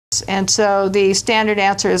gas. And so the standard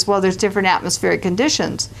answer is, well, there's different atmospheric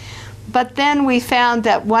conditions. But then we found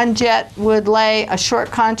that one jet would lay a short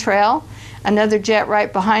contrail, another jet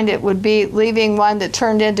right behind it would be leaving one that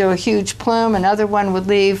turned into a huge plume, another one would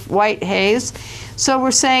leave white haze. So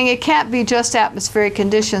we're saying it can't be just atmospheric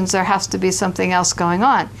conditions, there has to be something else going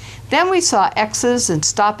on. Then we saw X's and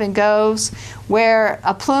stop and goes, where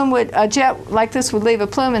a jet like this would leave a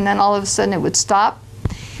plume and then all of a sudden it would stop.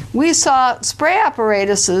 We saw spray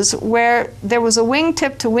apparatuses where there was a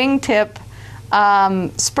wingtip to wingtip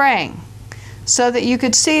spraying, so that you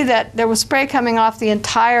could see that there was spray coming off the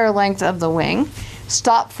entire length of the wing.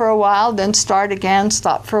 Stop for a while, then start again,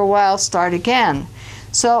 stop for a while, start again.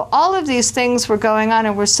 So all of these things were going on,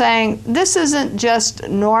 and we're saying this isn't just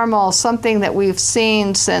normal, something that we've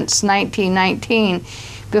seen since 1919,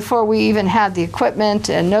 before we even had the equipment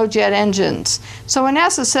and no jet engines. So when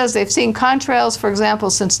NASA says they've seen contrails, for example,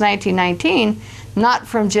 since 1919, not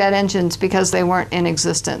from jet engines because they weren't in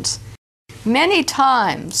existence. Many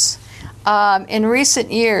times in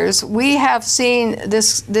recent years, we have seen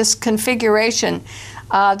this configuration,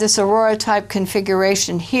 this aurora type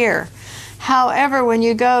configuration here. However, when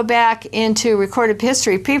you go back into recorded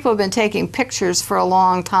history, people have been taking pictures for a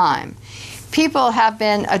long time. People have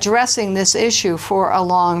been addressing this issue for a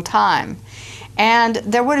long time. And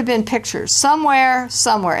there would have been pictures somewhere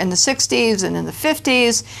in the 60s and in the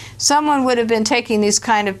 50s. Someone would have been taking these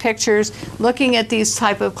kind of pictures, looking at these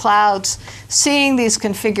type of clouds, seeing these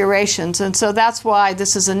configurations. And so that's why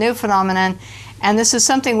this is a new phenomenon. And this is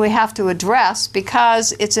something we have to address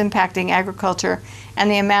because it's impacting agriculture and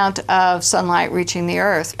the amount of sunlight reaching the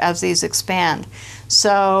earth as these expand.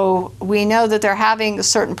 So we know that they're having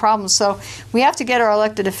certain problems. So we have to get our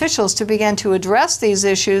elected officials to begin to address these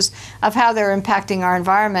issues of how they're impacting our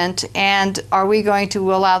environment, and are we going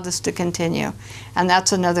to allow this to continue? And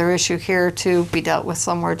that's another issue here to be dealt with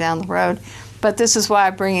somewhere down the road. But this is why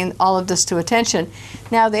I'm bringing all of this to attention.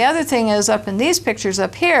 Now the other thing is, up in these pictures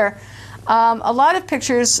up here, a lot of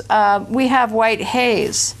pictures we have white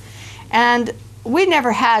haze. And we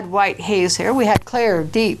never had white haze here. We had clear,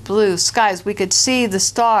 deep blue skies. We could see the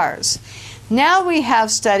stars. Now we have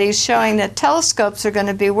studies showing that telescopes are going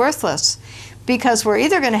to be worthless because we're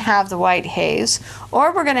either going to have the white haze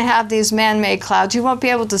or we're going to have these man-made clouds. You won't be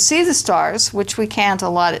able to see the stars, which we can't a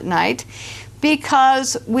lot at night,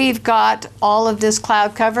 because we've got all of this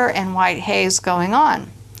cloud cover and white haze going on.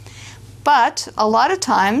 But a lot of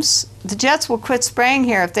times the jets will quit spraying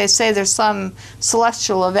here if they say there's some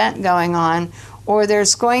celestial event going on, or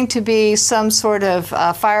there's going to be some sort of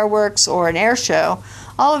fireworks or an air show.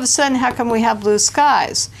 All of a sudden, how come we have blue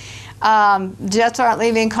skies? Jets aren't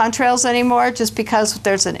leaving contrails anymore just because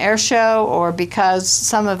there's an air show or because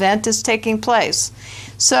some event is taking place.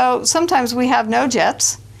 So sometimes we have no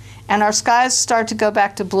jets, and our skies start to go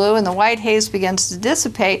back to blue and the white haze begins to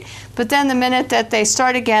dissipate. But then the minute that they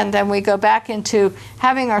start again, then we go back into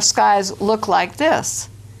having our skies look like this.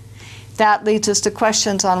 That leads us to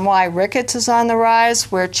questions on why rickets is on the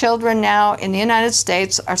rise, where children now in the United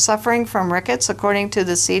States are suffering from rickets, according to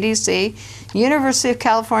the CDC, University of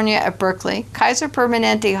California at Berkeley, Kaiser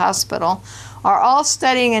Permanente Hospital, are all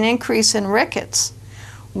studying an increase in rickets.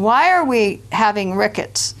 Why are we having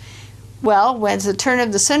rickets? Well, when it's the turn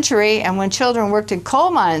of the century and when children worked in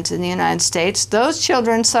coal mines in the United States, those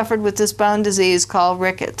children suffered with this bone disease called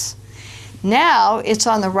rickets. Now it's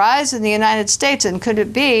on the rise in the United States, and could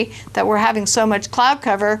it be that we're having so much cloud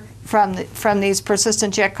cover from these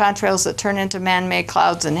persistent jet contrails that turn into man-made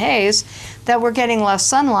clouds and haze that we're getting less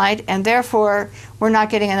sunlight, and therefore we're not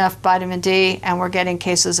getting enough vitamin D and we're getting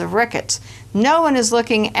cases of rickets? No one is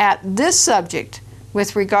looking at this subject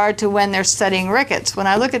with regard to when they're studying rickets. When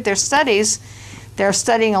I look at their studies, they're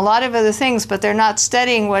studying a lot of other things, but they're not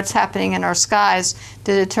studying what's happening in our skies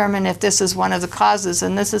to determine if this is one of the causes,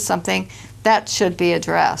 and this is something that should be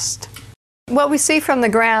addressed. What we see from the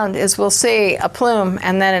ground is we'll see a plume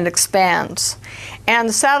and then it expands. And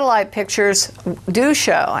the satellite pictures do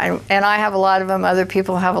show, and I have a lot of them, other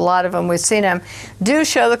people have a lot of them, we've seen them, do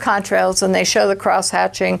show the contrails, and they show the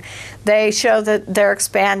cross-hatching. They show that they're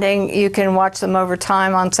expanding. You can watch them over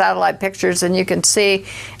time on satellite pictures, and you can see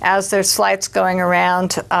as there's flights going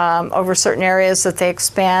around over certain areas that they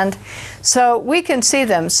expand. So we can see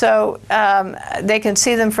them. So they can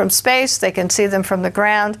see them from space, they can see them from the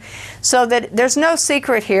ground. So that there's no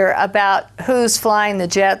secret here about who's flying the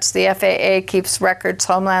jets. The FAA keeps records,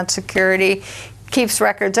 Homeland Security keeps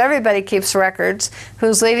records, everybody keeps records,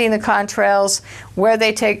 who's leaving the contrails, where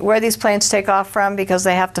these planes take off from, because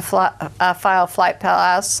they have to file flight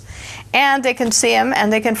paths. And they can see them,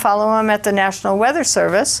 and they can follow them at the National Weather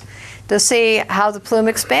Service to see how the plume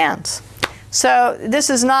expands. So this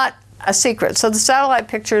is not a secret. So the satellite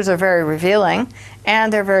pictures are very revealing,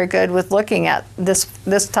 and they're very good with looking at this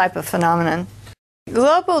type of phenomenon.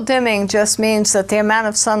 Global dimming just means that the amount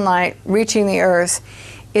of sunlight reaching the Earth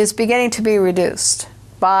is beginning to be reduced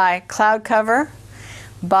by cloud cover,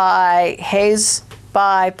 by haze,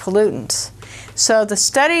 by pollutants. So the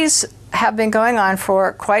studies have been going on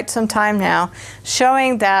for quite some time now,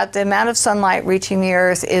 showing that the amount of sunlight reaching the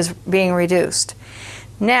Earth is being reduced.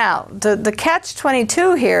 Now, the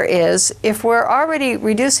catch-22 here is, if we're already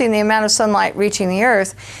reducing the amount of sunlight reaching the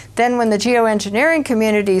Earth, then when the geoengineering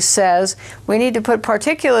community says we need to put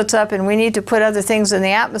particulates up and we need to put other things in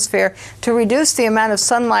the atmosphere to reduce the amount of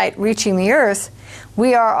sunlight reaching the Earth,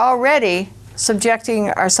 we are already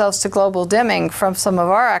subjecting ourselves to global dimming from some of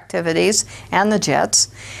our activities and the jets.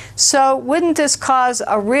 So wouldn't this cause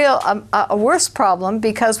a worse problem,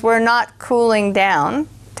 because we're not cooling down,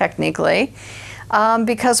 technically,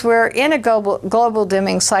 because we're in a global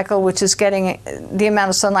dimming cycle, which is getting, the amount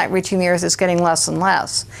of sunlight reaching the Earth is getting less and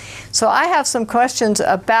less. So I have some questions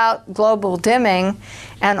about global dimming,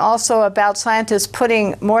 and also about scientists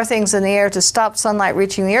putting more things in the air to stop sunlight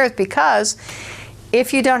reaching the Earth, because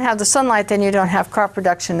if you don't have the sunlight, then you don't have crop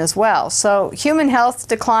production as well. So human health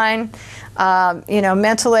decline,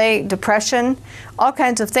 mentally, depression, all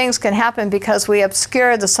kinds of things can happen because we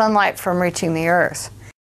obscure the sunlight from reaching the Earth.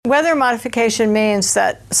 Weather modification means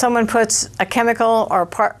that someone puts a chemical or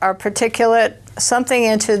particulate, something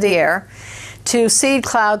into the air to seed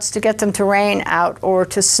clouds to get them to rain out or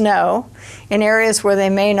to snow in areas where they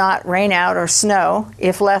may not rain out or snow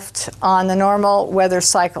if left on the normal weather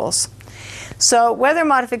cycles. So weather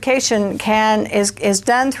modification is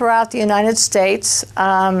done throughout the United States.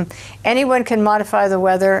 Anyone can modify the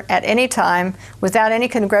weather at any time without any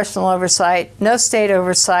congressional oversight, no state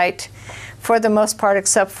oversight, for the most part,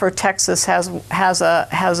 except for Texas has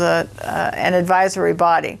an advisory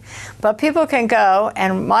body. But people can go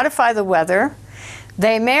and modify the weather.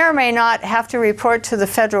 They may or may not have to report to the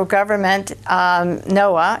federal government,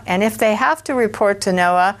 NOAA, and if they have to report to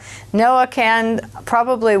NOAA, NOAA can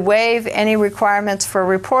probably waive any requirements for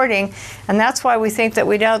reporting, and that's why we think that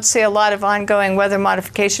we don't see a lot of ongoing weather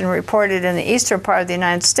modification reported in the eastern part of the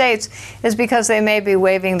United States, is because they may be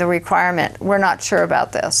waiving the requirement. We're not sure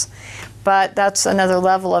about this, but that's another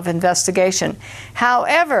level of investigation.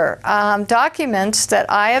 However, documents that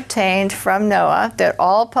I obtained from NOAA, that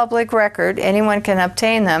all public record, anyone can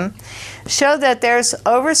obtain them, show that there's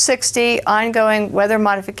over 60 ongoing weather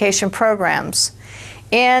modification programs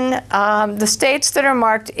in the states that are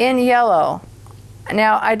marked in yellow.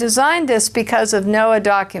 Now, I designed this because of NOAA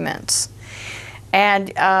documents,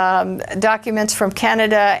 and documents from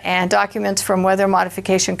Canada and documents from weather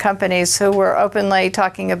modification companies who were openly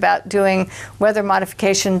talking about doing weather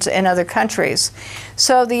modifications in other countries.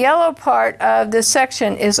 So the yellow part of this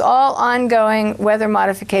section is all ongoing weather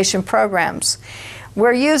modification programs.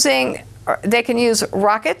 They can use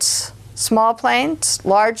rockets, small planes,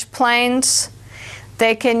 large planes.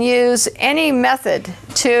 They can use any method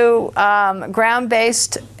to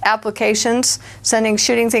ground-based applications,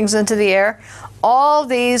 shooting things into the air. All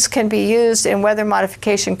these can be used in weather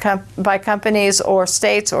modification by companies or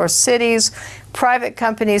states or cities, private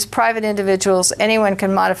companies, private individuals. Anyone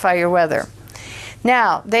can modify your weather.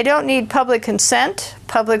 Now, they don't need public consent,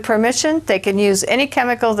 public permission. They can use any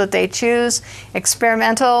chemical that they choose,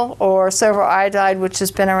 experimental or silver iodide, which has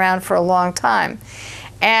been around for a long time.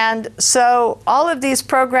 And so all of these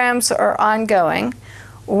programs are ongoing.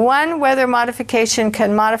 One weather modification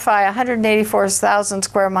can modify 184,000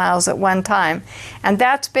 square miles at one time, and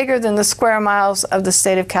that's bigger than the square miles of the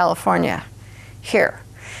state of California here.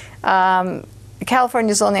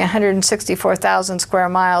 California is only 164,000 square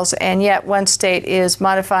miles, and yet one state is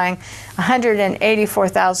modifying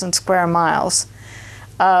 184,000 square miles.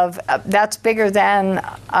 That's bigger than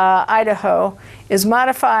Idaho is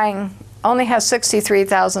modifying, only has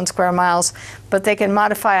 63,000 square miles, but they can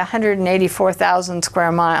modify 184,000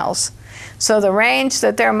 square miles. So the range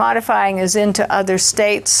that they're modifying is into other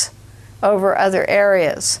states over other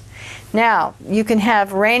areas. Now, you can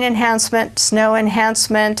have rain enhancement, snow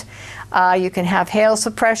enhancement, you can have hail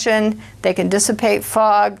suppression, they can dissipate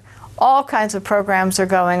fog, all kinds of programs are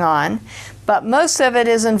going on. But most of it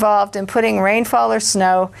is involved in putting rainfall or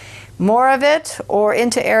snow, more of it, or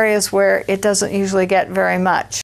into areas where it doesn't usually get very much.